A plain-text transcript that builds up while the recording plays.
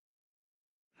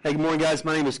Hey, good morning, guys.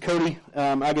 My name is Cody.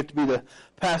 I get to be the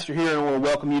pastor here, and I want to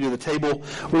welcome you to the table.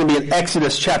 We're going to be in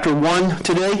Exodus chapter 1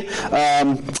 today.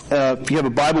 If you have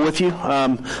a Bible with you,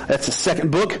 that's the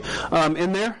second book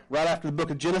in there, right after the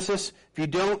book of Genesis. If you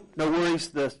don't, no worries.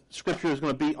 The scripture is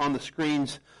going to be on the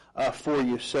screens for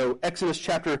you. So Exodus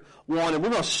chapter 1, and we're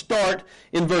going to start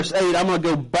in verse 8. I'm going to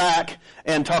go back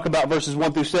and talk about verses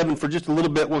 1 through 7 for just a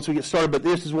little bit once we get started, but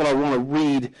this is what I want to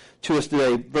read to us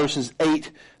today, verses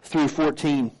 8 through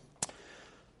 14.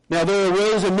 Now there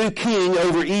arose a new king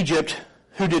over Egypt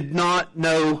who did not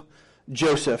know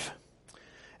Joseph.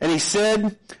 And he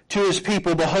said to his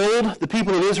people, Behold, the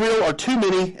people of Israel are too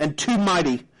many and too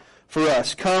mighty for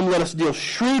us. Come, let us deal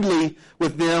shrewdly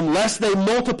with them, lest they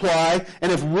multiply,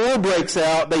 and if war breaks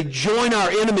out, they join our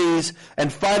enemies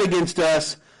and fight against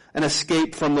us and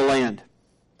escape from the land.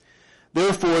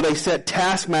 Therefore they set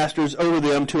taskmasters over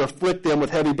them to afflict them with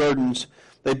heavy burdens.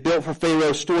 They built for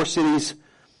Pharaoh store cities,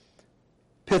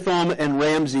 Pithom and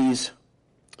Ramses.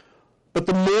 But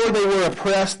the more they were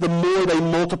oppressed, the more they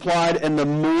multiplied, and the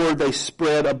more they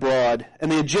spread abroad.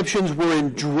 And the Egyptians were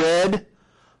in dread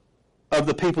of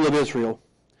the people of Israel.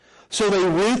 So they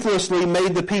ruthlessly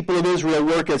made the people of Israel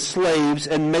work as slaves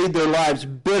and made their lives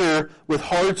bitter with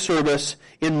hard service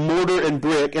in mortar and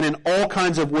brick and in all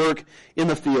kinds of work in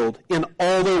the field. In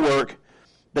all their work,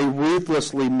 they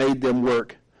ruthlessly made them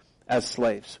work as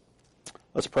slaves.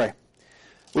 Let's pray.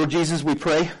 Lord Jesus, we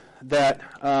pray that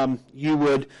you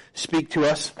would speak to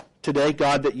us today,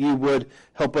 God, that you would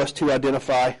help us to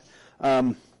identify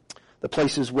the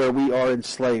places where we are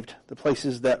enslaved, the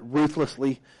places that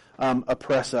ruthlessly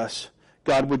oppress us.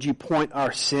 God, would you point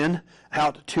our sin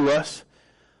out to us?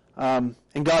 And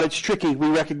God, it's tricky. We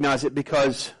recognize it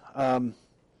because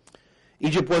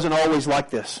Egypt wasn't always like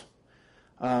this.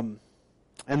 And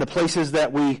the places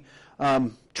that we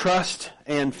trust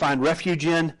and find refuge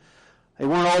in, they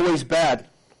weren't always bad.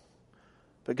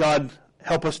 But God,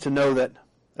 help us to know that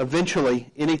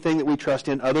eventually anything that we trust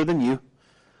in other than you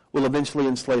will eventually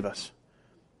enslave us.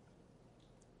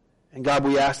 And God,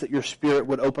 we ask that your Spirit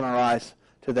would open our eyes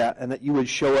to that and that you would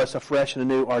show us afresh and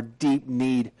anew our deep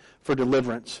need for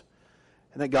deliverance.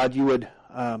 And that, God, you would,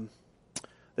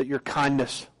 that your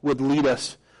kindness would lead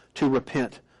us to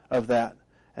repent of that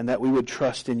and that we would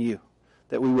trust in you,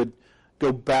 that we would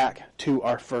go back to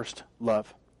our first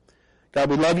love. God,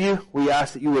 we love you. We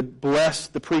ask that you would bless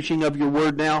the preaching of your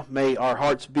word now. May our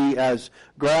hearts be as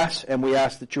grass, and we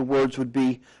ask that your words would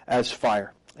be as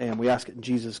fire. And we ask it in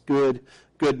Jesus' good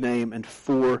name and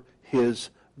for his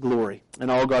glory. And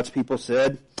all God's people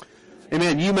said,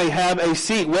 amen. You may have a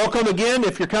seat. Welcome again.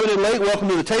 If you're coming in late, welcome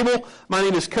to the table. My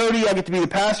name is Cody. I get to be the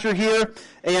pastor here.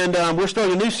 And we're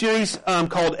starting a new series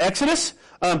called Exodus.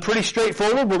 Pretty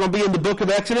straightforward. We're going to be in the book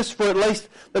of Exodus for at least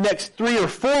the next 3 or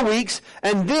 4 weeks.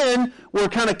 And then we're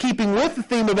kind of keeping with the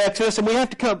theme of Exodus, and we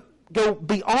have to go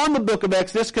beyond the book of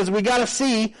Exodus because we got to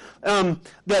see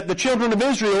that the children of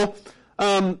Israel,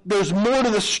 there's more to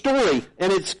the story,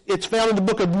 and it's found in the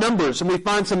book of Numbers. And we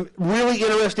find some really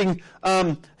interesting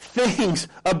things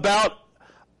about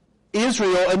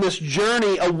Israel and this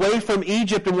journey away from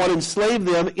Egypt and what enslaved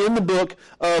them in the book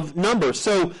of Numbers.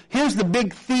 So here's the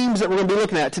big themes that we're going to be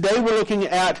looking at. Today we're looking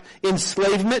at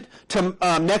enslavement.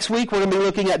 Next week we're going to be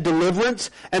looking at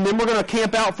deliverance. And then we're going to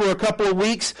camp out for a couple of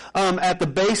weeks at the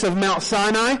base of Mount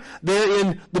Sinai there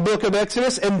in the book of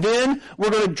Exodus. And then we're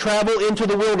going to travel into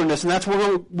the wilderness. And that's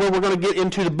where we're going to get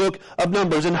into the book of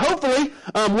Numbers. And hopefully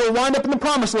we'll wind up in the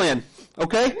promised land.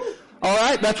 Okay? All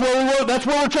right? That's where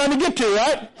we're trying to get to,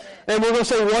 right? And we're going to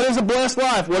say, what is a blessed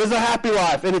life? What is a happy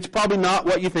life? And it's probably not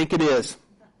what you think it is.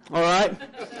 All right?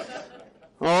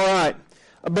 All right.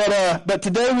 But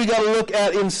today we got to look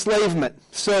at enslavement.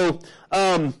 So,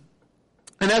 and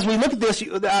as we look at this,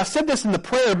 I said this in the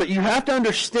prayer, but you have to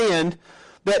understand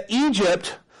that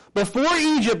Egypt, before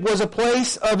Egypt was a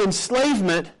place of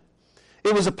enslavement,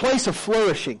 it was a place of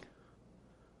flourishing.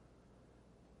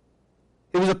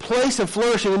 It was a place of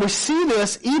flourishing. And we see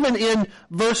this even in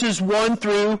verses 1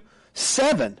 through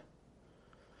 7.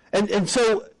 And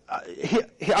so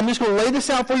I'm just going to lay this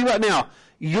out for you right now.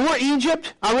 Your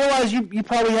Egypt, I realize you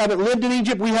probably haven't lived in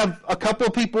Egypt. We have a couple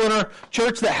of people in our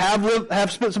church that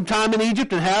have spent some time in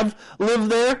Egypt and have lived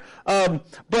there.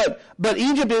 But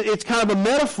Egypt, it's kind of a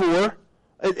metaphor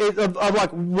of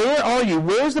like, where are you?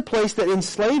 Where's the place that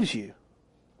enslaves you?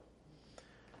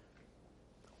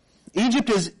 Egypt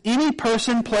is any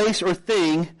person, place, or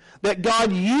thing that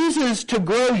God uses to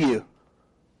grow you.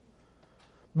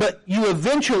 But you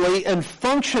eventually and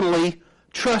functionally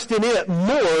trust in it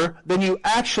more than you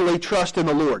actually trust in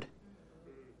the Lord.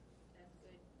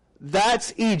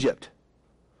 That's Egypt.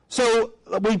 So,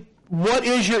 what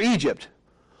is your Egypt?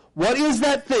 What is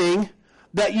that thing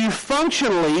that you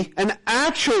functionally and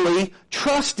actually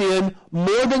trust in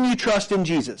more than you trust in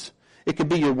Jesus? It could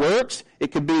be your works.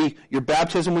 It could be your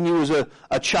baptism when you was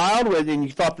a child and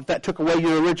you thought that took away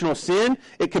your original sin.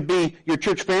 It could be your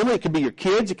church family. It could be your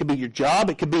kids. It could be your job.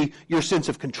 It could be your sense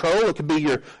of control. It could be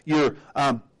your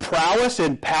prowess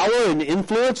and power and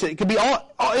influence. It could be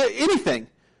anything.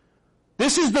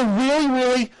 This is the really,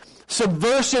 really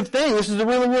subversive thing. This is the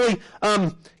really, really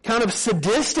kind of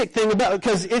sadistic thing about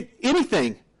because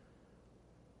anything.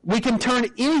 We can turn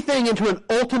anything into an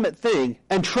ultimate thing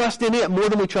and trust in it more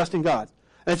than we trust in God.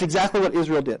 And that's exactly what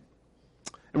Israel did.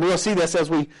 And we're going to see this as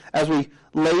we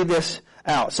lay this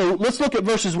out. So let's look at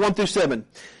verses 1 through 7.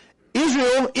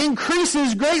 Israel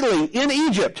increases greatly in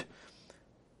Egypt.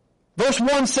 Verse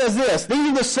 1 says this, these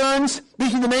are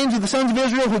the names of the sons of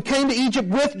Israel who came to Egypt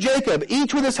with Jacob,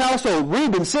 each with his household,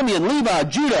 Reuben, Simeon, Levi,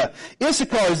 Judah,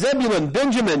 Issachar, Zebulun,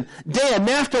 Benjamin, Dan,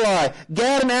 Naphtali,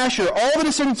 Gad, and Asher. All the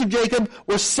descendants of Jacob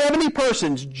were 70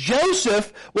 persons.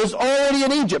 Joseph was already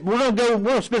in Egypt. We're going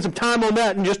to spend some time on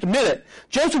that in just a minute.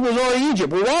 Joseph was already in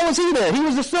Egypt. Well, why was he there? He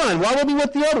was the son. Why wasn't he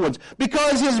with the other ones?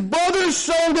 Because his brothers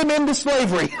sold him into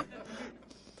slavery.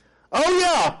 Oh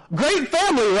yeah, great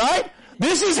family, right?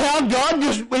 This is how God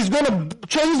just is going to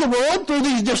change the world through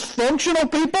these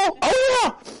dysfunctional people?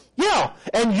 Oh, yeah.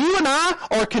 And you and I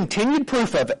are continued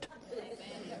proof of it.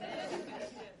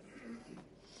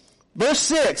 Verse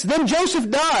 6, then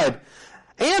Joseph died,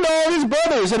 and all his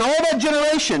brothers, and all that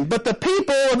generation. But the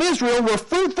people of Israel were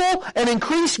fruitful and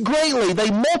increased greatly. They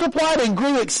multiplied and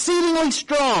grew exceedingly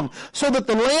strong, so that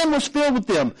the land was filled with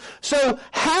them. So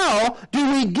how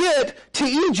do we get to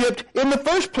Egypt in the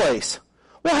first place?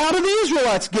 Well, how did the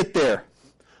Israelites get there?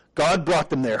 God brought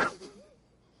them there.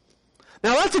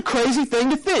 Now, that's a crazy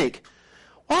thing to think.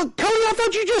 Well, Cody, I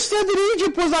thought you just said that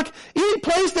Egypt was like any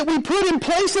place that we put in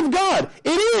place of God.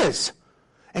 It is.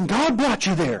 And God brought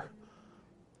you there.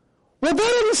 Well, that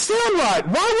doesn't sound right.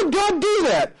 Why would God do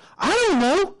that? I don't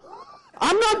know.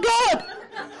 I'm not God.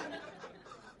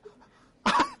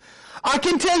 I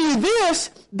can tell you this,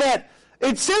 that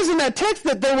it says in that text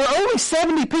that there were only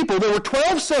 70 people. There were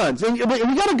 12 sons. And we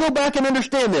got to go back and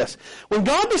understand this. When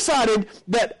God decided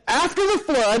that after the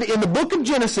flood in the book of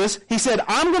Genesis, he said,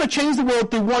 I'm going to change the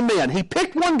world through one man. He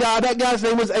picked one guy. That guy's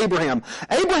name was Abraham.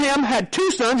 Abraham had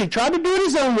 2 sons. He tried to do it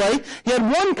his own way. He had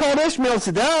one called Ishmael and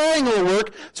said, that ain't going to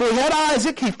work. So he had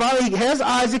Isaac. He finally has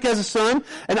Isaac as a son.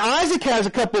 And Isaac has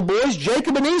a couple of boys,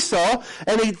 Jacob and Esau.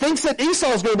 And he thinks that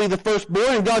Esau's going to be the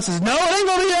firstborn. And God says, no, it ain't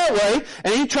going to be that way.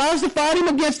 And he tries to fight him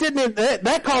against it, and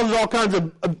that causes all kinds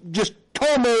of just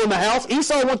turmoil in the house.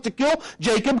 Esau wants to kill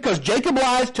Jacob because Jacob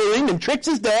lies to him and tricks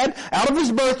his dad out of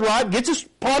his birthright, gets a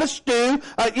pot of stew.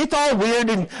 It's all weird,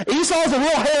 and Esau's a real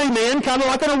hairy man, kind of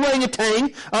like an orangutan.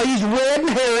 He's red and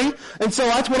hairy, and so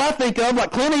that's what I think of,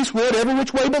 like Clint Eastwood, every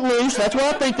which way but loose. That's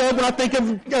what I think of when I think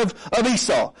of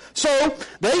Esau. So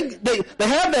they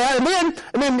have that,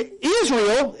 and then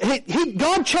Israel,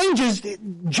 God changes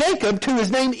Jacob to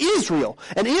his name Israel,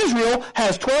 and Israel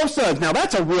has 12 sons. Now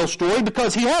that's a real story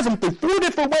because he has them through 4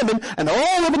 different women, and they're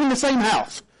all living in the same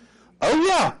house. Oh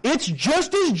yeah, it's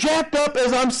just as jacked up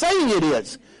as I'm saying it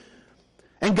is.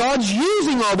 And God's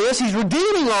using all this, He's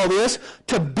redeeming all this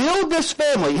to build this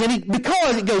family. And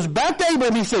because it goes back to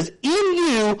Abraham, He says, in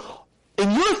you,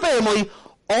 in your family,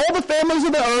 all the families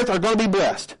of the earth are going to be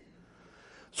blessed.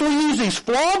 So He uses these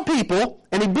flawed people,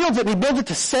 and He builds it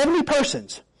to 70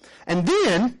 persons. And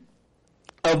then,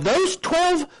 of those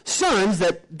 12 sons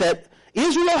that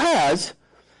Israel has,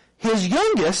 his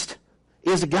youngest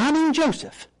is a guy named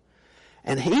Joseph.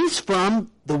 And he's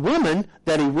from the woman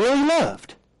that he really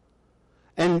loved.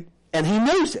 And he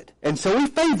knows it. And so he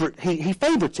favors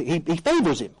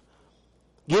him.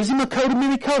 Gives him a coat of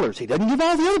many colors. He doesn't give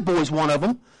all the other boys one of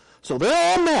them. So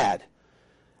they're all mad.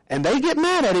 And they get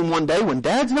mad at him one day when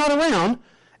Dad's not around,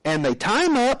 and they tie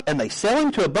him up and they sell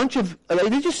him to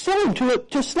they just sell him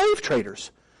to slave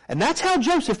traders. And that's how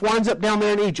Joseph winds up down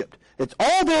there in Egypt. It's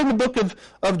all there in the book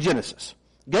of Genesis.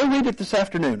 Go read it this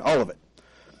afternoon, all of it.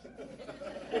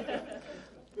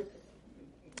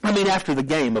 I mean, after the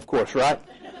game, of course, right?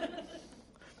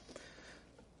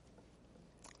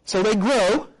 So they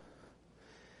grow,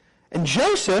 and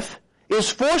Joseph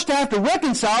is forced to have to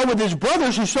reconcile with his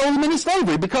brothers who sold him into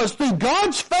slavery, because through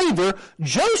God's favor,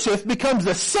 Joseph becomes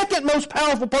the second most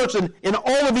powerful person in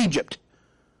all of Egypt.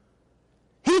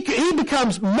 He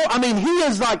becomes more, he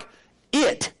is like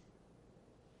it.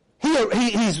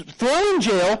 He's thrown in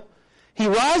jail, he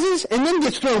rises and then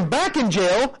gets thrown back in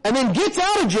jail, and then gets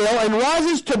out of jail and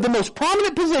rises to the most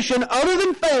prominent position other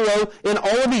than Pharaoh in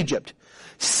all of Egypt.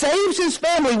 saves his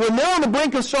family when they're on the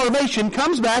brink of starvation,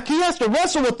 comes back, he has to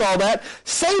wrestle with all that,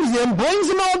 saves them, brings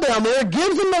them all down there,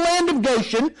 gives them the land of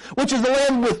Goshen, which is the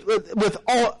land with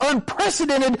all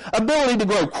unprecedented ability to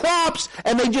grow crops,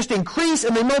 and they just increase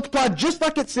and they multiply just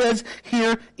like it says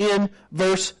here in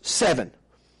verse 7.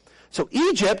 So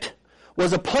Egypt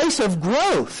was a place of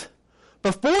growth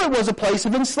before it was a place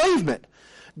of enslavement.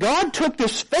 God took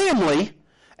this family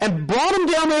and brought them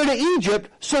down there to Egypt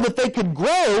so that they could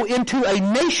grow into a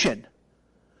nation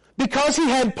because he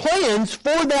had plans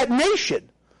for that nation.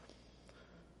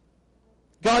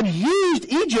 God used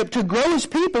Egypt to grow his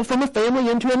people from a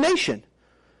family into a nation.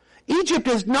 Egypt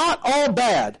is not all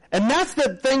bad, and that's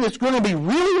the thing that's going to be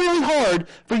really, really hard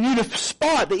for you to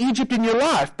spot the Egypt in your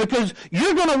life, because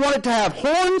you're going to want it to have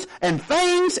horns and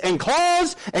fangs and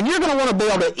claws, and you're going to want to be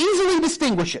able to easily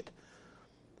distinguish it.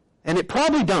 And it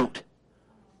probably don't.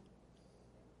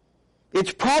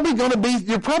 It's probably going to be,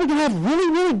 you're probably going to have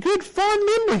really, really good, fond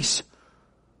memories.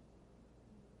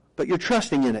 But you're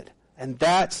trusting in it. And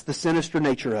that's the sinister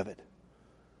nature of it.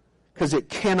 Because it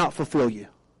cannot fulfill you.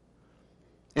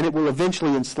 And it will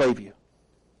eventually enslave you.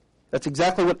 That's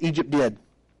exactly what Egypt did.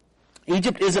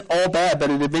 Egypt isn't all bad, but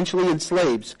it eventually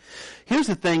enslaves. Here's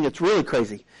the thing that's really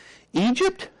crazy.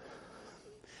 Egypt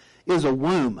is a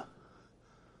womb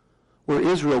where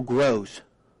Israel grows.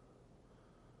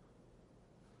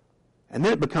 And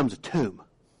then it becomes a tomb.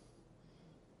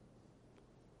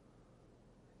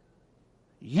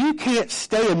 You can't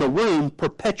stay in the womb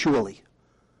perpetually.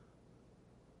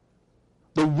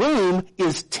 The womb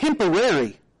is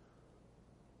temporary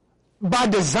by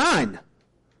design.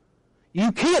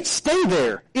 You can't stay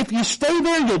there. If you stay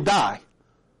there, you'll die.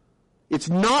 It's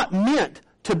not meant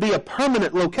to be a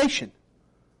permanent location.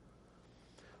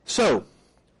 So,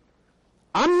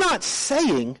 I'm not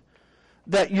saying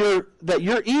that your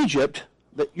Egypt,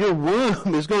 that your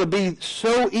womb is going to be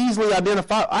so easily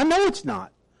identified. I know it's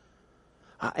not.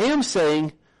 I am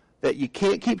saying that you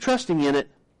can't keep trusting in it,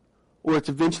 or it's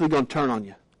eventually going to turn on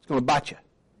you. It's going to bite you.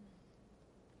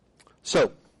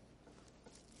 So,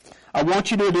 I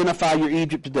want you to identify your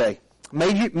Egypt today.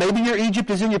 Maybe your Egypt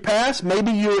is in your past.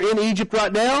 Maybe you're in Egypt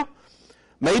right now.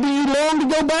 Maybe you long to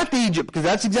go back to Egypt, because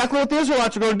that's exactly what the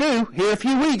Israelites are going to do. Here in a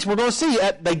few weeks, we're going to see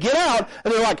it. They get out,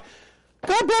 and they're like,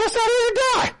 God brought us out here to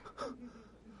die.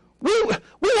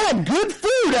 We had good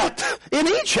food out in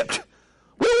Egypt.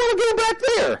 We don't want to go back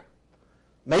there.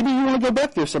 Maybe you want to go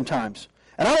back there sometimes.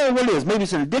 And I don't know what it is. Maybe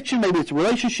it's an addiction. Maybe it's a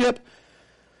relationship.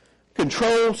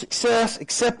 Control, success,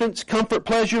 acceptance, comfort,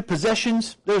 pleasure,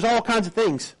 possessions. There's all kinds of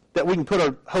things that we can put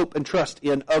our hope and trust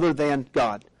in other than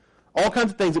God. All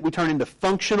kinds of things that we turn into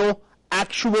functional,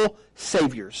 actual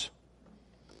saviors.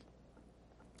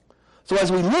 So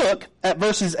as we look at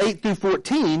verses 8 through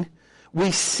 14,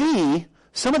 we see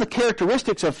some of the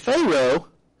characteristics of Pharaoh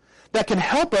that can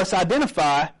help us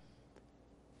identify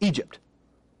Egypt.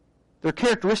 They're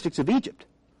characteristics of Egypt.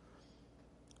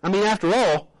 I mean, after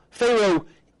all, Pharaoh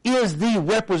is the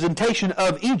representation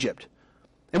of Egypt.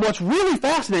 And what's really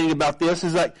fascinating about this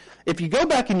is that if you go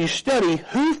back and you study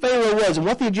who Pharaoh was and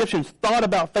what the Egyptians thought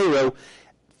about Pharaoh,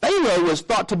 Pharaoh was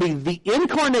thought to be the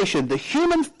incarnation, the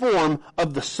human form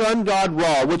of the sun god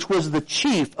Ra, which was the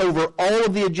chief over all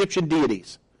of the Egyptian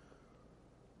deities.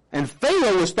 And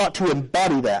Pharaoh was thought to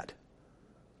embody that.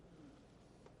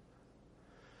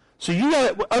 So you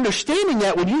got understanding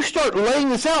that when you start laying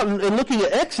this out and looking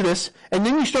at Exodus, and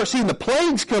then you start seeing the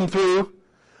plagues come through,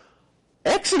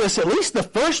 Exodus, at least the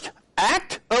first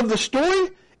act of the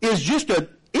story, is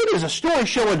a story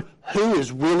showing who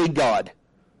is really God.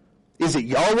 Is it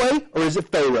Yahweh or is it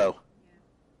Pharaoh?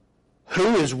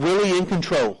 Who is really in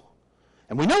control?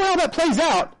 And we know how that plays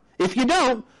out. If you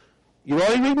don't, you're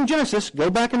already reading Genesis. Go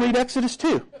back and read Exodus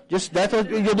too. That's what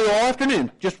you'll do all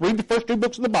afternoon. Just read the first 2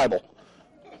 books of the Bible.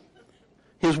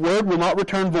 His word will not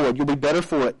return void. You'll be better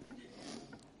for it.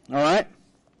 All right?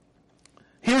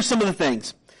 Here's some of the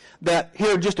things.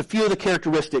 Here are just a few of the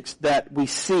characteristics that we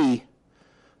see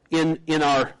in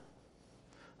our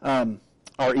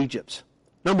Egypts.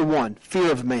 Number 1,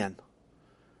 fear of man.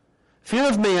 Fear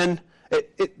of man,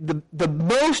 the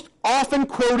most often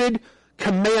quoted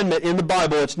commandment in the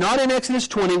Bible. It's not in Exodus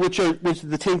 20, which is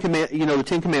the Ten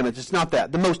Commandments. It's not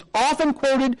that. The most often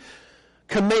quoted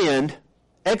command,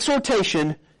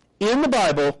 exhortation in the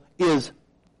Bible is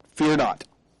fear not.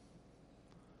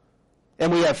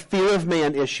 And we have fear of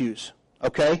man issues,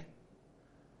 okay?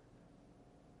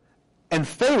 And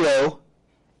Pharaoh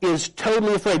is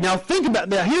totally afraid. Now think about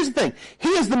that. Here's the thing. He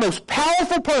is the most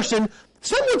powerful person,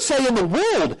 some would say, in the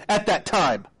world at that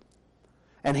time.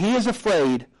 And he is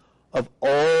afraid of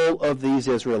all of these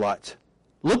Israelites.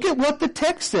 Look at what the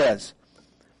text says.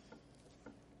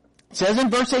 It says in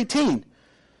verse 18,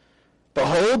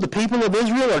 behold, the people of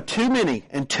Israel are too many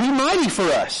and too mighty for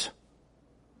us.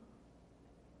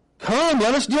 Come,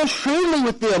 let us deal shrewdly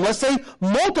with them, lest they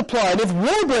multiply. And if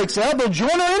war breaks out, they'll join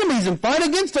our enemies and fight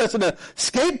against us and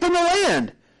escape from the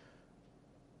land.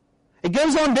 It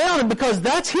goes on down, and because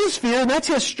that's his fear and that's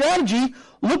his strategy,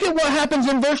 look at what happens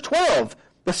in verse 12.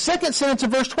 The second sentence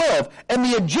of verse 12. And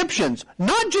the Egyptians,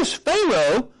 not just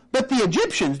Pharaoh, but the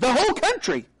Egyptians, the whole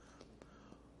country,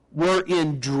 were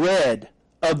in dread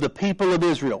of the people of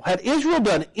Israel. Had Israel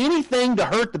done anything to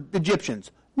hurt the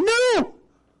Egyptians? No!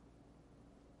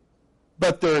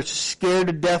 But they're scared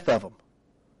to death of them.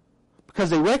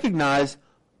 Because they recognize,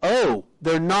 oh,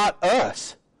 they're not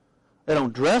us. They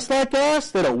don't dress like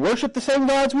us. They don't worship the same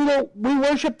gods we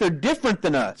worship. They're different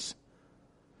than us.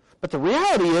 But the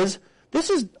reality is, this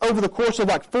is over the course of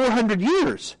like 400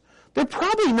 years. They're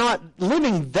probably not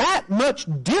living that much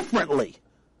differently.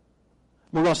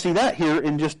 We're going to see that here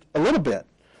in just a little bit.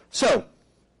 So,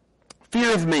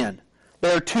 fear of men.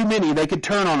 There are too many. They could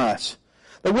turn on us.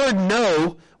 The word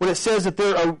know, when it says that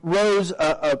there arose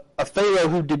a Pharaoh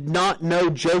who did not know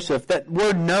Joseph, that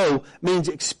word know means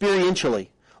experientially.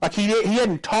 Like he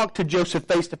hadn't talked to Joseph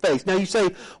face to face. Now you say,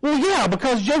 well, yeah,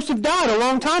 because Joseph died a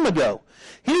long time ago.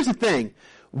 Here's the thing.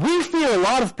 We fear a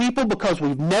lot of people because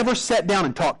we've never sat down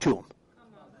and talked to them.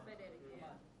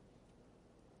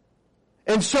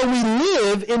 And so we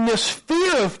live in this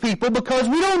fear of people because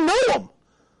we don't know them.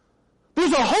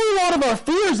 There's a whole lot of our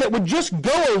fears that would just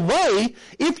go away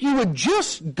if you would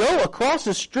just go across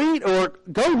the street or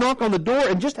go knock on the door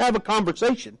and just have a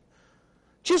conversation.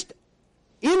 Just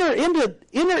enter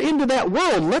into that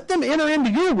world. Let them enter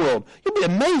into your world. You'll be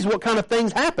amazed what kind of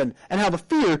things happen and how the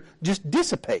fear just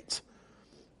dissipates.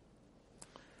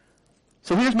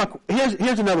 So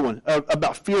here's another one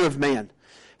about fear of man.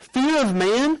 Fear of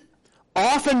man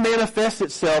often manifests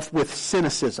itself with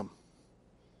cynicism.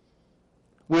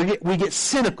 We get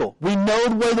cynical. We know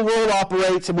the way the world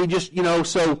operates, and we just,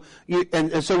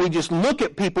 so we just look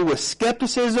at people with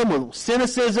skepticism, with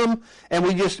cynicism, and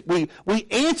we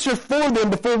answer for them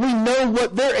before we know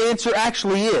what their answer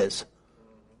actually is.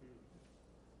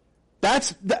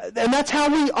 That's how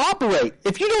we operate.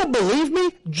 If you don't believe me,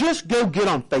 just go get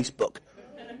on Facebook.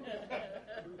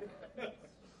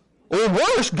 Or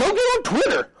worse, go get on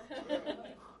Twitter.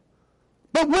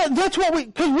 But that's what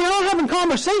because we're not having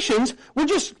conversations, we're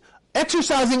just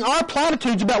exercising our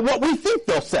platitudes about what we think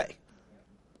they'll say.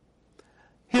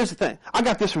 Here's the thing. I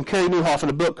got this from Carey Nieuwhof in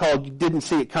a book called You Didn't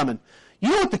See It Coming. You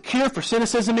know what the cure for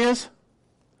cynicism is?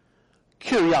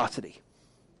 Curiosity.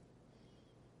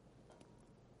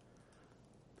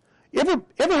 You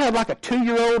ever have like a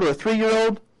 2-year-old or a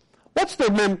 3-year-old? What's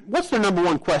their number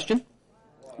one question?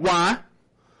 Why?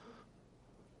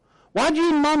 Why'd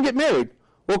you and Mom get married?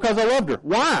 Well, because I loved her.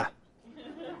 Why?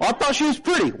 Well, I thought she was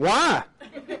pretty. Why?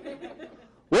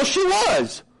 Well, she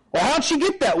was. Well, how'd she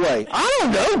get that way? I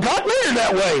don't know. Got married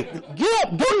that way. Get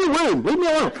up. Go to your room. Leave me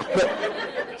alone.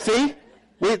 But see,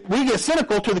 we get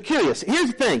cynical to the curious. Here's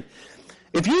the thing.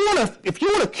 If you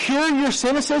want to cure your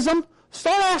cynicism,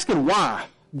 start asking why.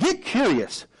 Get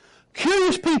curious.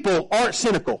 Curious people aren't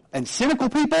cynical, and cynical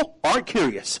people aren't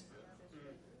curious.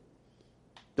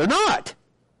 They're not.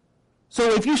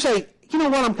 So if you say, you know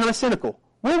what, I'm kind of cynical,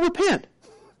 well, repent.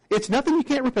 It's nothing you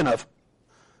can't repent of.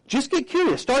 Just get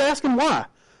curious. Start asking why.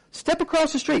 Step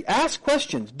across the street. Ask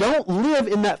questions. Don't live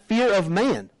in that fear of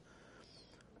man.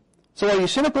 So are you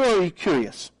cynical or are you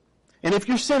curious? And if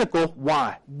you're cynical,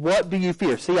 why? What do you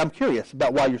fear? See, I'm curious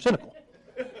about why you're cynical.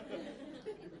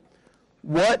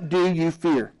 What do you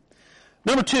fear?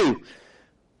 Number 2,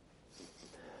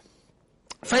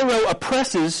 Pharaoh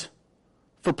oppresses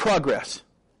for progress.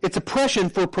 It's oppression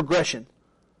for progression.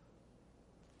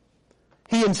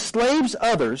 He enslaves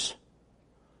others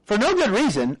for no good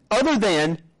reason other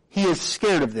than he is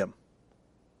scared of them.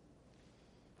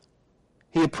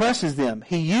 He oppresses them.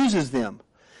 He uses them.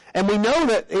 And we know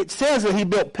that it says that he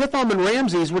built Pithom and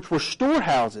Ramses, which were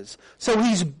storehouses. So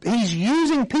he's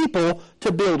using people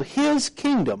to build his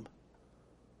kingdom.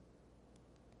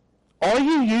 Are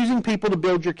you using people to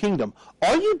build your kingdom?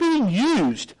 Are you being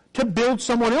used to build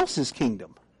someone else's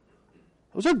kingdom?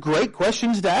 Those are great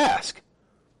questions to ask.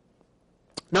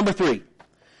 Number 3.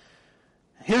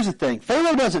 Here's the thing.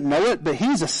 Pharaoh doesn't know it, but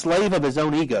he's a slave of his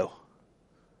own ego.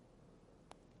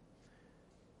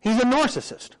 He's a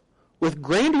narcissist with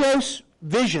grandiose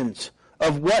visions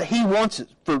of what he wants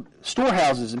for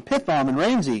storehouses and Pithom and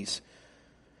Ramses.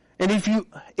 And if you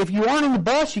aren't in the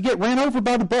bus, you get ran over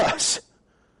by the bus.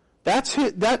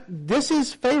 This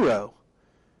is Pharaoh.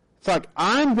 It's like,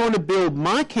 I'm going to build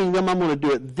my kingdom, I'm going to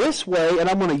do it this way, and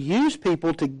I'm going to use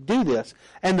people to do this.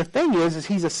 And the thing is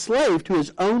he's a slave to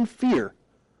his own fear.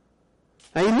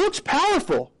 Now, he looks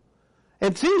powerful.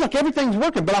 It seems like everything's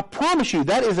working, but I promise you,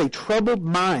 that is a troubled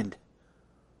mind.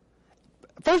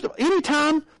 First of all,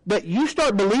 anytime that you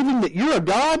start believing that you're a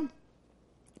God,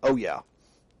 oh yeah,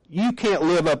 you can't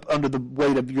live up under the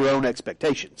weight of your own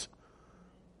expectations.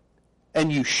 And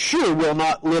you sure will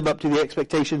not live up to the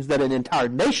expectations that an entire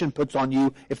nation puts on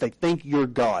you if they think you're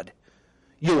God.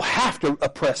 You'll have to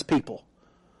oppress people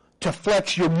to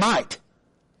flex your might.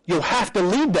 You'll have to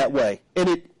lead that way, and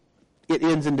it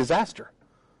ends in disaster.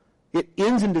 It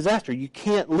ends in disaster. You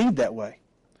can't lead that way.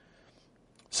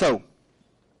 So,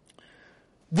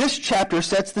 this chapter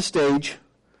sets the stage,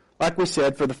 like we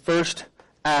said, for the first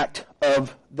act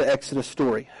of the Exodus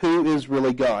story. Who is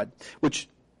really God? Which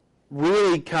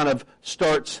really kind of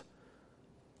starts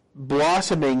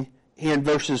blossoming in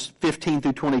verses 15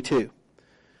 through 22.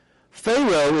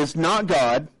 Pharaoh is not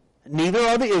God, neither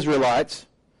are the Israelites,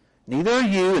 neither are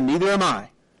you, and neither am I.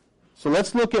 So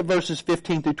let's look at verses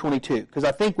 15 through 22, because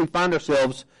I think we find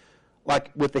ourselves like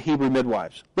with the Hebrew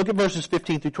midwives. Look at verses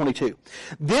 15 through 22.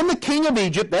 Then the king of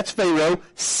Egypt, that's Pharaoh,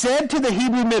 said to the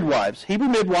Hebrew midwives. Hebrew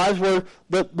midwives were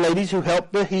the ladies who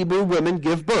helped the Hebrew women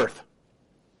give birth.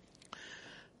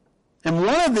 And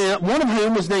one of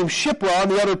whom was named Shiphrah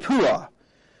and the other Puah.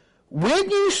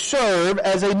 When you serve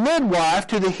as a midwife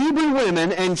to the Hebrew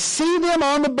women and see them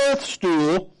on the birth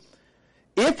stool,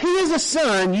 if he is a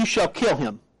son, you shall kill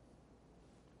him.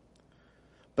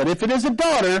 But if it is a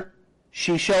daughter,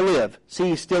 she shall live. See,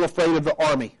 he's still afraid of the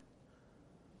army.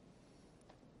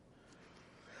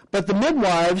 But the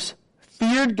midwives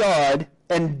feared God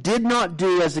and did not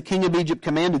do as the king of Egypt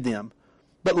commanded them,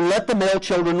 but let the male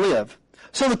children live.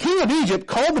 So the king of Egypt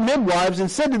called the midwives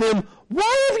and said to them,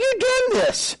 "Why have you done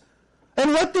this?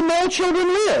 And let the male children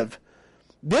live."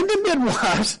 Then the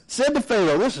midwives said to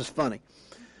Pharaoh, this is funny,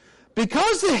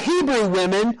 "Because the Hebrew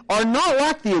women are not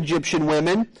like the Egyptian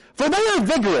women, for they are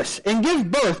vigorous and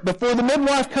give birth before the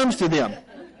midwife comes to them."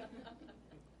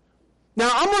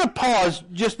 Now, I'm going to pause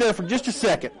just there for just a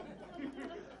second.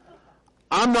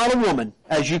 I'm not a woman,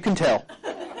 as you can tell.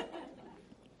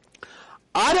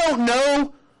 I don't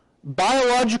know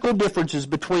biological differences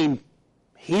between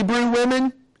Hebrew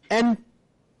women and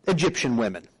Egyptian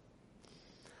women.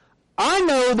 I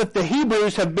know that the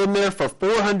Hebrews have been there for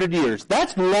 400 years.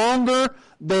 That's longer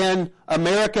than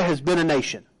America has been a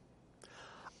nation.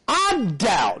 I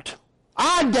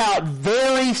doubt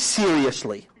very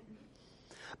seriously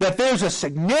that there's a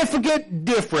significant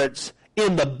difference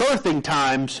in the birthing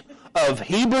times of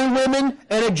Hebrew women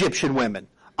and Egyptian women.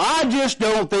 I just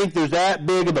don't think there's that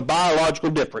big of a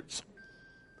biological difference.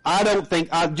 I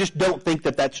just don't think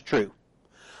that that's true.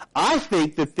 I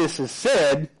think that this is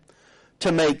said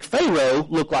to make Pharaoh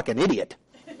look like an idiot.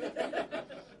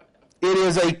 It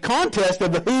is a contest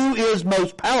of who is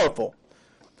most powerful.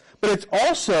 But it's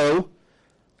also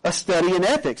a study in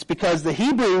ethics, because the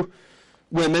Hebrew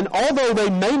women, although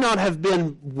they may not have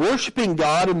been worshiping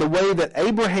God in the way that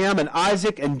Abraham and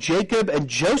Isaac and Jacob and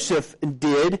Joseph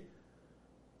did,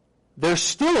 there's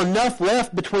still enough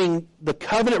left between the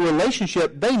covenant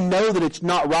relationship. They know that it's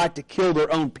not right to kill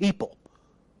their own people.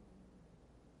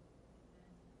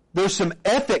 There's some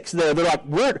ethics there. They're like,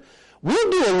 we'll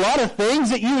do a lot of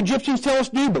things that you Egyptians tell us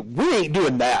to do, but we ain't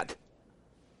doing that.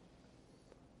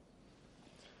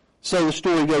 So the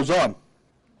story goes on.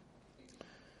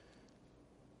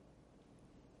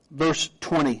 Verse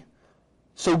 20.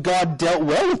 So God dealt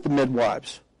well with the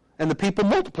midwives, and the people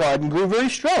multiplied and grew very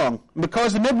strong. And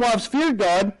because the midwives feared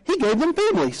God, he gave them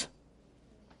families.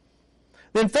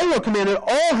 Then Pharaoh commanded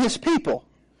all his people,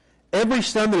 "Every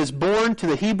son that is born to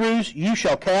the Hebrews you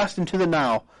shall cast into the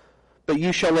Nile, but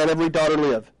you shall let every daughter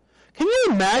live." Can you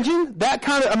imagine that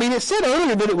kind of, it said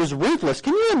earlier that it was ruthless.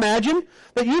 Can you imagine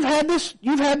that you've had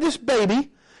this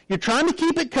baby, you're trying to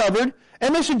keep it covered,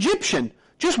 and this Egyptian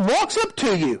just walks up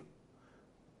to you,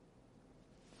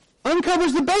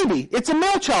 uncovers the baby. It's a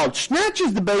male child,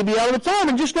 snatches the baby out of its arm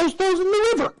and just throws it in the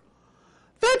river.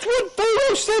 That's what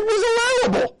Pharaoh said was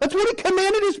allowable. That's what he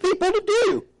commanded his people to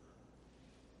do.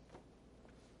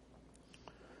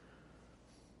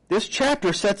 This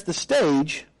chapter sets the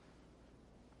stage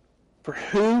for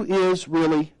who is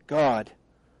really God.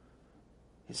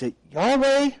 Is it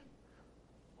Yahweh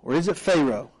or is it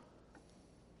Pharaoh?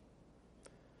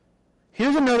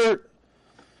 Here's another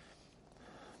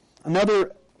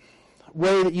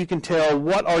way that you can tell,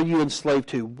 what are you enslaved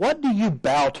to? What do you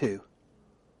bow to?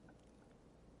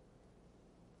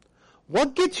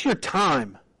 What gets your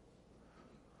time?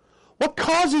 What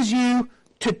causes you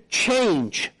to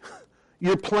change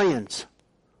your plans?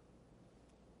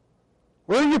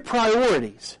 Where are your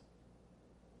priorities?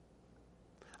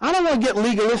 I don't want to get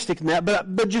legalistic in that,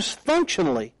 but just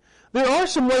functionally. There are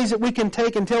some ways that we can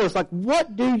take and tell us, like,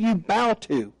 what do you bow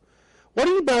to? What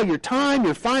do you bow your time,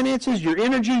 your finances, your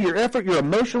energy, your effort, your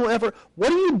emotional effort? What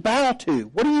do you bow to?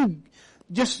 What do you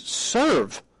just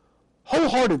serve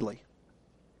wholeheartedly?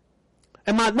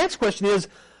 And my next question is,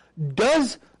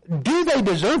 do they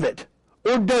deserve it?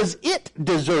 Or does it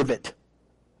deserve it?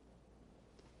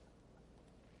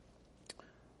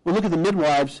 We look at the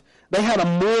midwives. They had a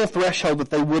moral threshold that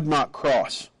they would not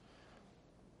cross.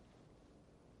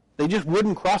 They just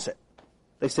wouldn't cross it.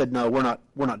 They said, no, we're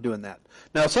not doing that.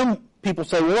 Now, some people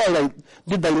say, well,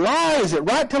 did they lie? Is it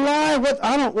right to lie?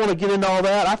 I don't want to get into all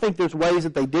that. I think there's ways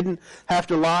that they didn't have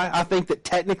to lie. I think that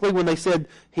technically when they said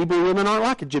Hebrew women aren't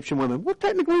like Egyptian women, well,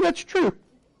 technically that's true.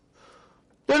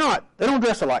 They're not. They don't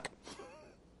dress alike.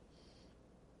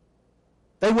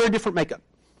 They wear different makeup.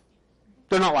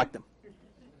 They're not like them.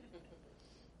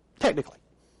 Technically.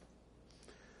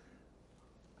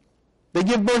 They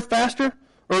give birth faster,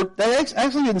 or they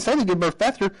actually didn't say they give birth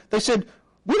faster. They said,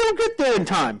 we don't get there in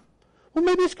time. Well,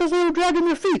 maybe it's because they were dragging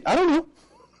their feet. I don't know.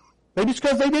 Maybe it's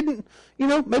because they didn't,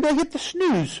 maybe they hit the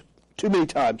snooze too many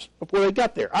times before they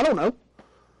got there. I don't know.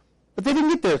 But they didn't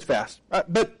get there as fast.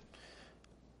 But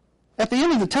at the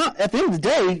end of the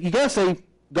day, you got to say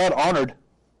God honored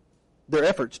their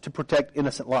efforts to protect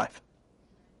innocent life.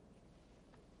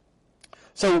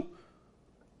 So,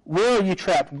 where are you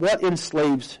trapped? What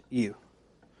enslaves you?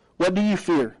 What do you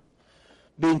fear?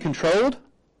 Being controlled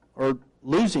or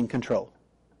losing control?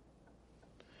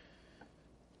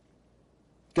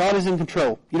 God is in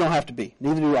control. You don't have to be.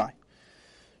 Neither do I.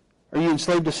 Are you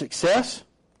enslaved to success?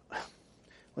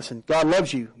 Listen, God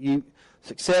loves you.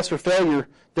 Success or failure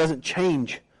doesn't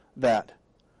change that.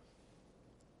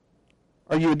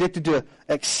 Are you addicted to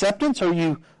acceptance? Are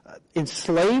you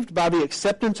enslaved by the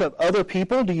acceptance of other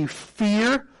people? Do you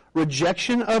fear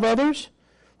rejection of others?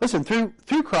 Listen,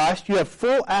 through Christ, you have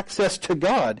full access to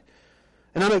God.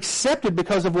 And I'm accepted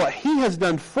because of what He has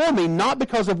done for me, not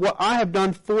because of what I have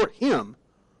done for Him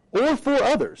or for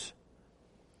others.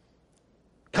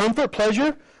 Comfort,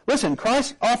 pleasure. Listen,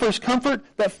 Christ offers comfort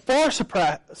that far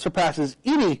surpasses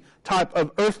any type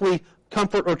of earthly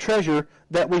comfort or treasure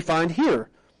that we find here.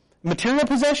 Material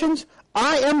possessions,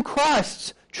 I am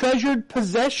Christ's treasured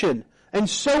possession, and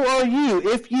so are you.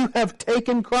 If you have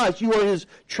taken Christ, you are His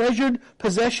treasured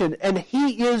possession, and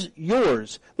He is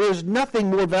yours. There is nothing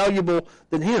more valuable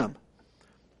than Him.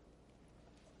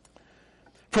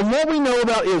 From what we know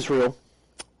about Israel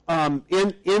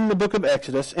in the book of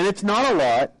Exodus, and it's not a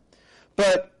lot,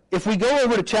 but if we go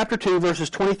over to chapter 2, verses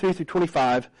 23 through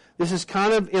 25, this is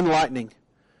kind of enlightening,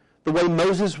 the way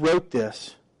Moses wrote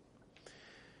this.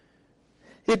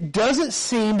 It doesn't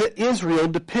seem that Israel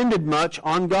depended much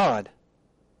on God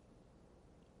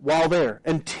while there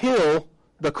until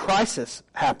the crisis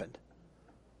happened.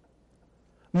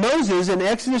 Moses in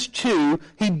Exodus 2,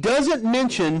 he doesn't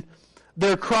mention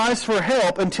their cries for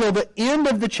help until the end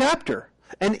of the chapter.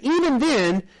 And even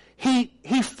then, he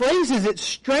phrases it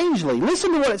strangely.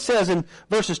 Listen to what it says in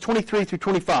verses 23 through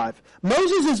 25.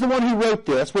 Moses is the one who wrote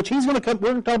this, which we're going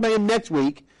to talk about him next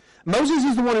week. Moses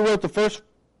is the one who wrote the first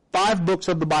 5 books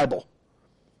of the Bible.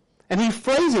 And he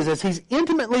phrases this. He's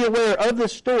intimately aware of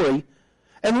this story.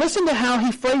 And listen to how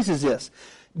he phrases this.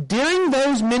 During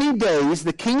those many days,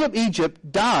 the king of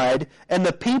Egypt died, and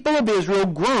the people of Israel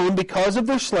groaned because of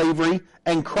their slavery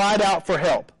and cried out for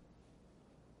help.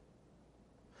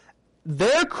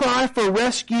 Their cry for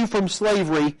rescue from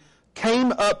slavery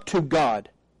came up to God.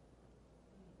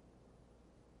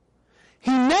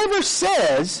 He never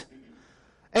says,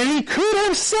 and he could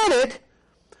have said it,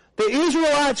 the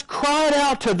Israelites cried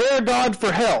out to their God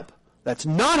for help. That's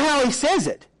not how he says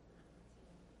it.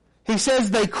 He says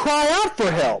they cry out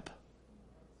for help.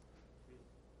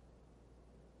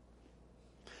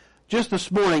 Just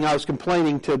this morning I was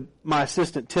complaining to my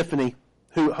assistant Tiffany,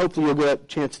 who hopefully you'll get a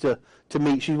chance to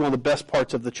meet. She's one of the best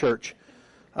parts of the church.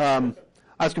 I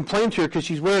was complaining to her because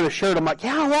she's wearing a shirt. I'm like,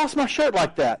 I lost my shirt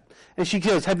like that. And she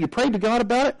goes, have you prayed to God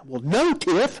about it? Well, no,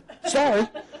 Tiff. Sorry.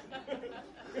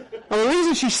 Well, the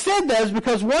reason she said that is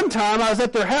because one time I was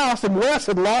at their house and Wes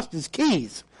had lost his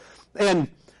keys. And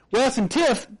Wes and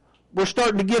Tiff were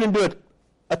starting to get into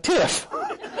a tiff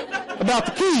about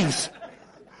the keys.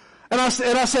 And I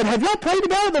said, have y'all prayed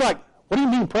about it? They're like, what do you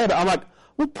mean pray about it? I'm like,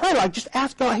 well, pray, just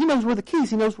ask God. He knows where the keys.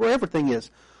 He knows where everything is.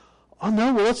 Oh,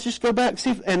 no, well, let's just go back and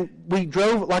see. And we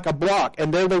drove like a block,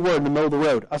 and there they were in the middle of the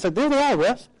road. I said, there they are,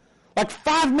 Wes. Like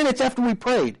 5 minutes after we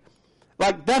prayed.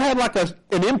 Like, that had like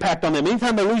an impact on them.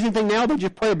 Anytime they lose anything now, they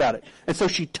just pray about it. And so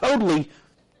she totally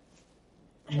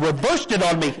reversed it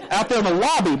on me out there in the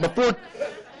lobby before.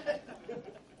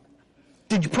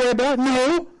 Did you pray about it?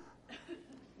 No.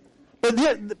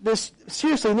 But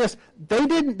seriously, in this,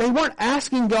 they weren't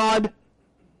asking God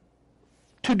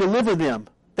to deliver them.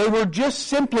 They were just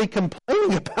simply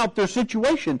complaining about their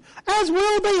situation. As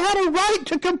well, they had a right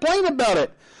to complain about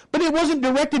it. But it wasn't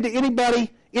directed to anybody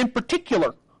in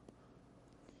particular.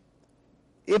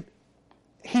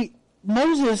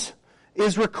 Moses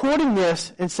is recording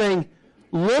this and saying,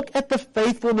 look at the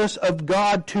faithfulness of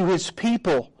God to his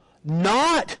people.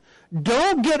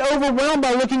 Don't get overwhelmed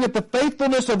by looking at the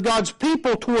faithfulness of God's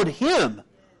people toward him.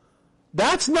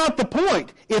 That's not the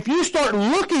point. If you start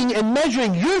looking and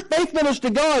measuring your faithfulness to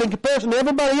God in comparison to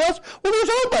everybody else, well,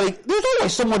 there's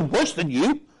always someone worse than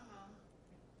you.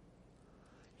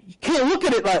 You can't look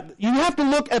at it like, you have to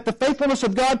look at the faithfulness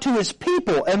of God to his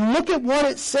people and look at what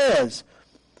it says.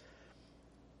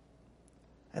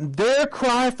 And their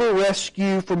cry for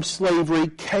rescue from slavery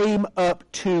came up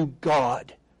to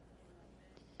God.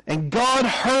 And God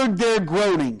heard their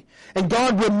groaning. And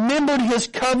God remembered his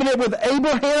covenant with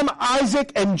Abraham,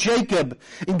 Isaac, and Jacob.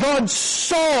 And God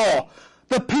saw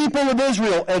the people of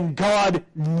Israel, and God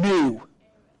knew.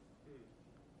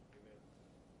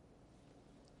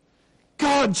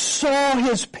 God saw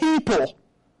his people.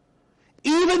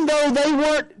 Even though they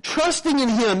weren't trusting in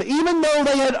him, even though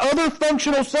they had other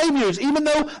functional saviors, even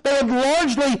though they had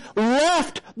largely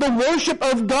left the worship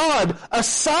of God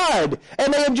aside,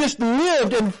 and they had just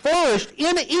lived and flourished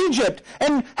in Egypt,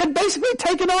 and had basically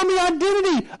taken on the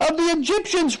identity of the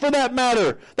Egyptians for that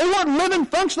matter. They weren't living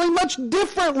functionally much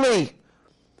differently.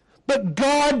 But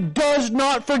God does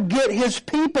not forget his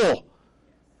people.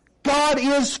 God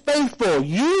is faithful.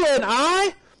 You and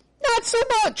I, not so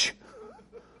much.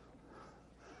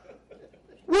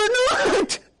 We're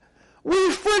not.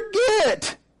 We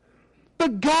forget.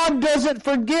 But God doesn't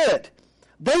forget.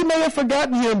 They may have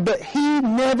forgotten him, but he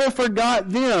never forgot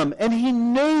them. And he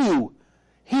knew.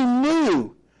 He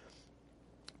knew.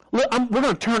 Look, we're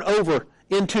going to turn over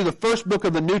into the first book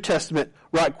of the New Testament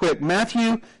right quick.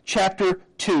 Matthew chapter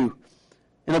 2.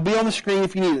 And it'll be on the screen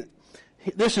if you need it.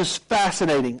 This is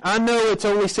fascinating. I know it's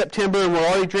only September and we're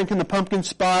already drinking the pumpkin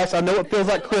spice. I know it feels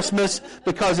like Christmas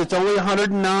because it's only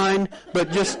 109, but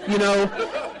just,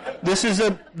 this is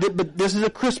a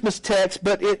Christmas text,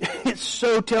 but it's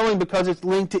so telling because it's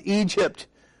linked to Egypt.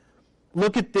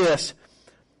 Look at this.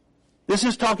 This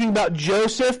is talking about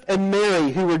Joseph and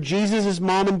Mary, who were Jesus'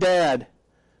 mom and dad.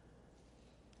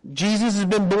 Jesus has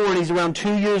been born. He's around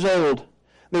 2 years old.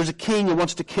 There's a king who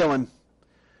wants to kill him.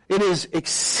 It is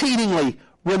exceedingly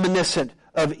reminiscent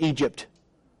of Egypt.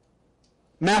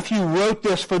 Matthew wrote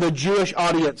this for the Jewish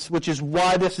audience, which is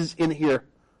why this is in here.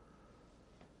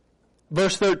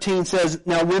 Verse 13 says,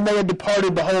 Now when they had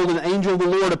departed, behold, an angel of the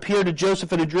Lord appeared to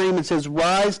Joseph in a dream and says,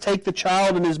 Rise, take the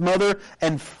child and his mother,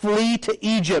 and flee to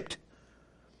Egypt,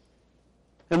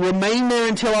 and remain there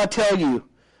until I tell you.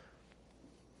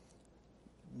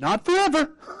 Not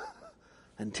forever,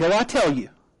 until I tell you.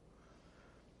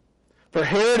 For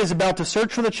Herod is about to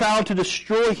search for the child to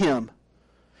destroy him.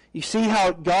 You see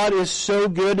how God is so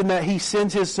good in that he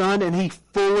sends his son and he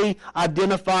fully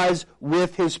identifies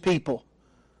with his people.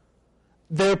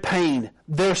 Their pain,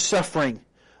 their suffering,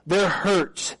 their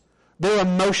hurts, their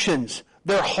emotions,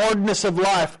 their hardness of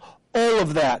life, all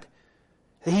of that.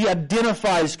 He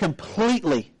identifies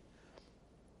completely.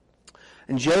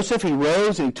 And Joseph, he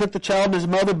rose and he took the child and his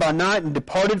mother by night and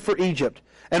departed for Egypt,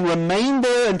 and remained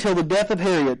there until the death of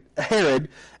Herod,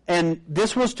 and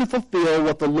this was to fulfill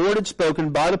what the Lord had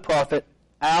spoken by the prophet,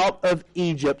 Out of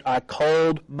Egypt I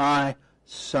called my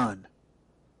son.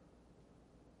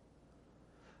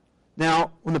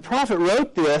 Now, when the prophet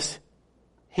wrote this,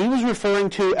 he was referring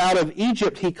to out of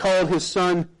Egypt he called his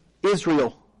son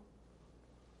Israel.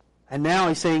 And now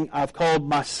he's saying, I've called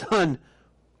my son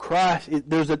Christ.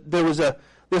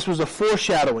 This was a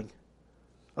foreshadowing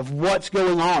of what's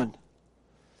going on.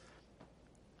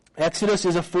 Exodus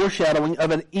is a foreshadowing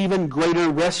of an even greater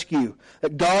rescue.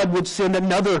 That God would send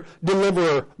another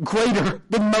deliverer greater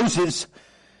than Moses.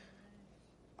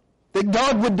 That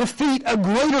God would defeat a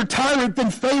greater tyrant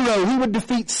than Pharaoh. He would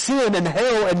defeat sin and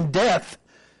hell and death.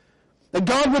 That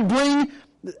God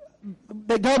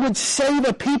would save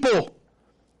a people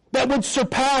that would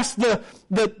surpass the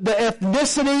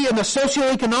ethnicity and the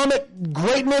socioeconomic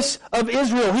greatness of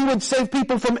Israel. He would save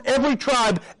people from every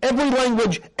tribe, every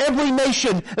language, every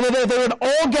nation, and that they would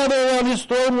all gather around his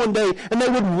throne one day, and they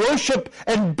would worship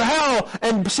and bow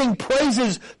and sing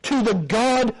praises to the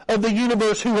God of the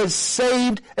universe who has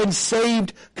saved and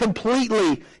saved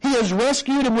completely. He has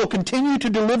rescued and will continue to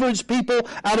deliver his people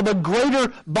out of a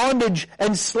greater bondage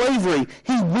and slavery.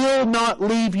 He will not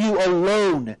leave you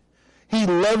alone. He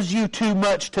loves you too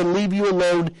much to leave you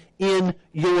alone in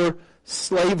your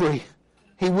slavery.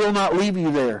 He will not leave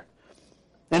you there.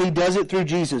 And he does it through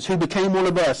Jesus, who became one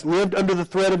of us, lived under the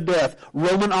threat of death,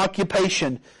 Roman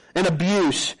occupation and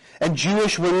abuse, and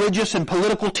Jewish religious and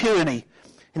political tyranny.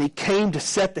 And he came to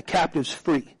set the captives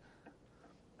free.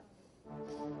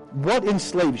 What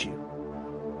enslaves you?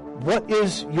 What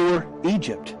is your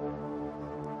Egypt?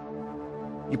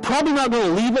 You're probably not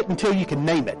going to leave it until you can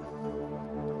name it.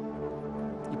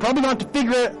 You're probably going to have to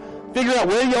figure out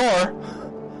where you are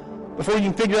before you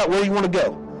can figure out where you want to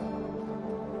go.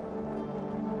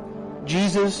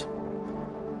 Jesus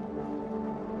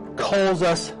calls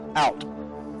us out.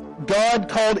 God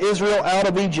called Israel out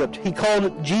of Egypt. He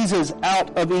called Jesus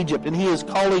out of Egypt, and he is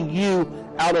calling you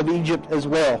out of Egypt as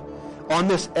well on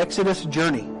this Exodus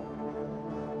journey.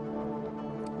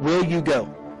 Will you go?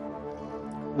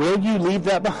 Will you leave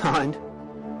that behind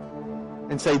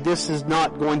and say, this is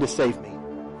not going to save me,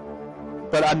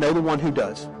 but I know the one who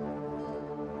does?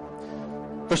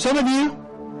 For some of you,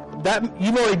 that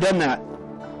you've already done that.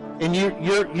 And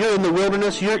you're in the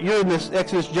wilderness, you're in this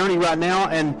Exodus journey right now,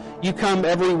 and you come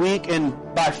every week, and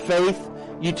by faith,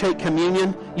 you take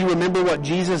communion. You remember what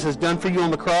Jesus has done for you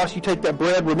on the cross. You take that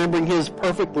bread, remembering his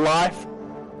perfect life.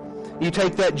 You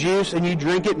take that juice, and you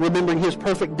drink it, remembering his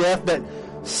perfect death that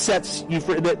sets you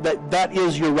free. That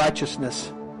is your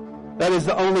righteousness. That is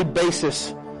the only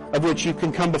basis of which you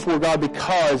can come before God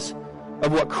because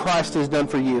of what Christ has done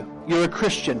for you. You're a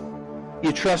Christian.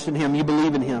 You trust in him. You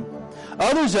believe in him.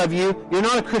 Others of you, you're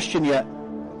not a Christian yet.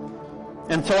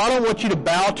 And so I don't want you to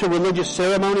bow to religious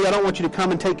ceremony. I don't want you to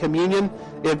come and take communion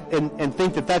and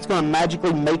think that that's going to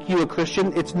magically make you a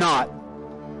Christian. It's not.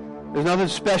 There's nothing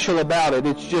special about it.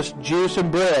 It's just juice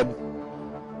and bread.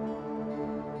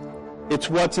 It's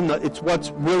what's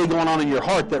really going on in your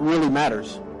heart that really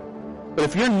matters. But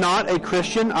if you're not a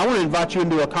Christian, I want to invite you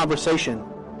into a conversation.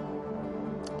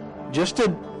 Just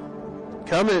to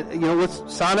come and, let's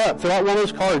sign up, fill out one of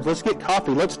those cards. Let's get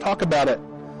coffee. Let's talk about it.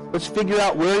 Let's figure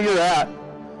out where you're at.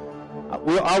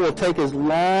 I will take as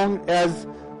long as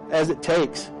it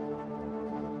takes.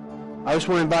 I just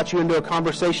want to invite you into a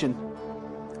conversation.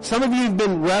 Some of you have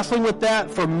been wrestling with that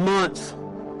for months,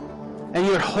 and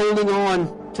you're holding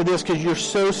on to this because you're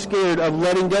so scared of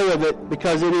letting go of it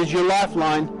because it is your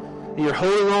lifeline, and you're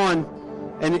holding on,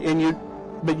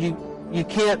 but you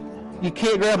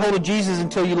can't grab hold of Jesus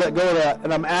until you let go of that.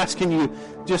 And I'm asking you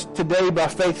just today by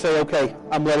faith say, okay,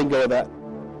 I'm letting go of that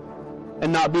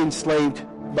and not being enslaved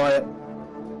by it.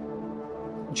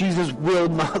 Jesus will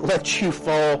not let you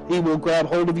fall. He will grab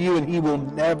hold of you and he will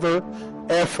never,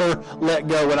 ever let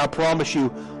go. And I promise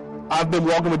you, I've been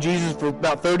walking with Jesus for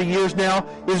about 30 years now.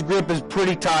 His grip is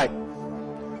pretty tight.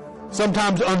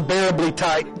 Sometimes unbearably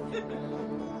tight.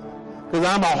 Because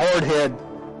I'm a hardhead.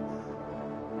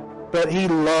 But he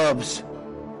loves.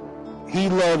 He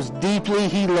loves deeply.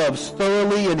 He loves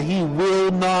thoroughly. And he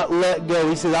will not let go.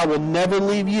 He says, I will never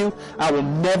leave you. I will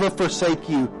never forsake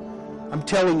you. I'm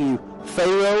telling you,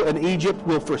 Pharaoh and Egypt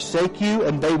will forsake you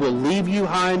and they will leave you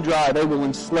high and dry. They will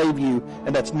enslave you.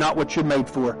 And that's not what you're made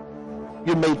for.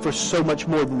 You're made for so much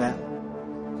more than that.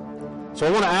 So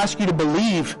I want to ask you to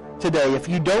believe today. If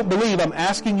you don't believe, I'm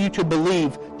asking you to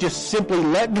believe. Just simply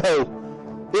let go.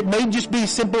 It may just be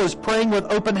as simple as praying with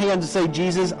open hands and say,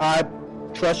 Jesus, I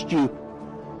trust you.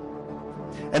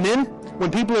 And then, when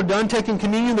people are done taking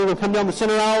communion, they're going to come down the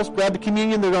center aisles, grab the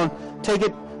communion, they're going to take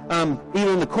it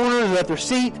either in the corners or at their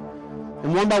seat.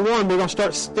 And one by one, we're going to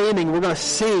start standing. We're going to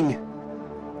sing.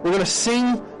 We're going to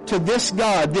sing to this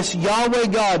God, this Yahweh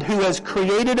God who has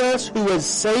created us, who has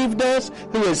saved us,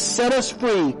 who has set us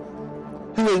free,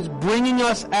 who is bringing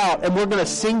us out, and we're going to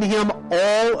sing to him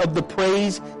all of the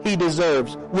praise he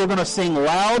deserves. We're going to sing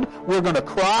loud. We're going to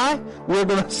cry.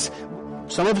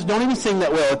 Some of us don't even sing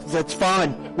that well. That's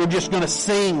fine. We're just going to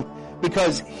sing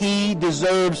because he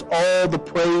deserves all the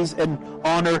praise and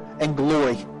honor and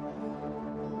glory.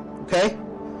 Okay?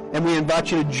 And we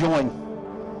invite you to join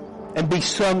and be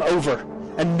sung over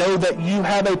and know that you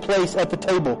have a place at the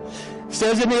table. It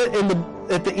says at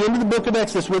the end of the book of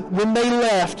Exodus, when they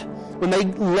left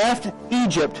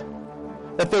Egypt,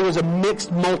 that there was a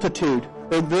mixed multitude.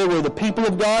 There were the people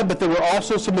of God, but there were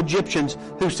also some Egyptians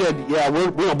who said, yeah, we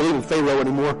don't believe in Pharaoh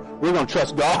anymore. We're going to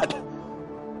trust God.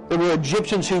 There were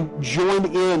Egyptians who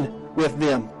joined in with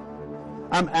them.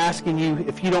 I'm asking you,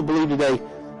 if you don't believe today,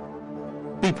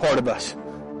 be part of us.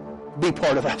 Be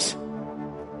part of us.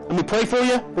 Let me pray for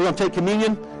you. We're going to take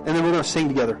communion, and then we're going to sing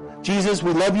together. Jesus,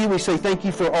 we love you. We say thank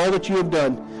you for all that you have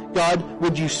done. God,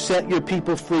 would you set your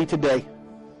people free today?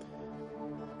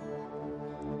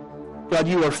 God,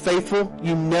 you are faithful.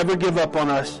 You never give up on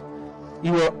us.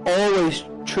 You are always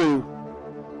true.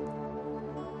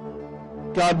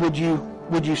 God, would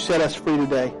you set us free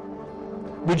today?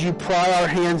 Would you pry our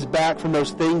hands back from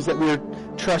those things that we're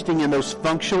trusting in, those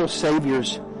functional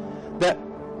saviors that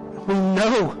we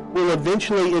know will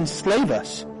eventually enslave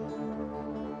us?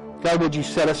 God, would you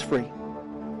set us free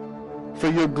for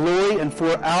your glory and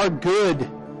for our good,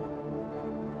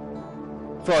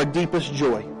 for our deepest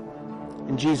joy.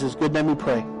 In Jesus' good name we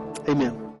pray. Amen.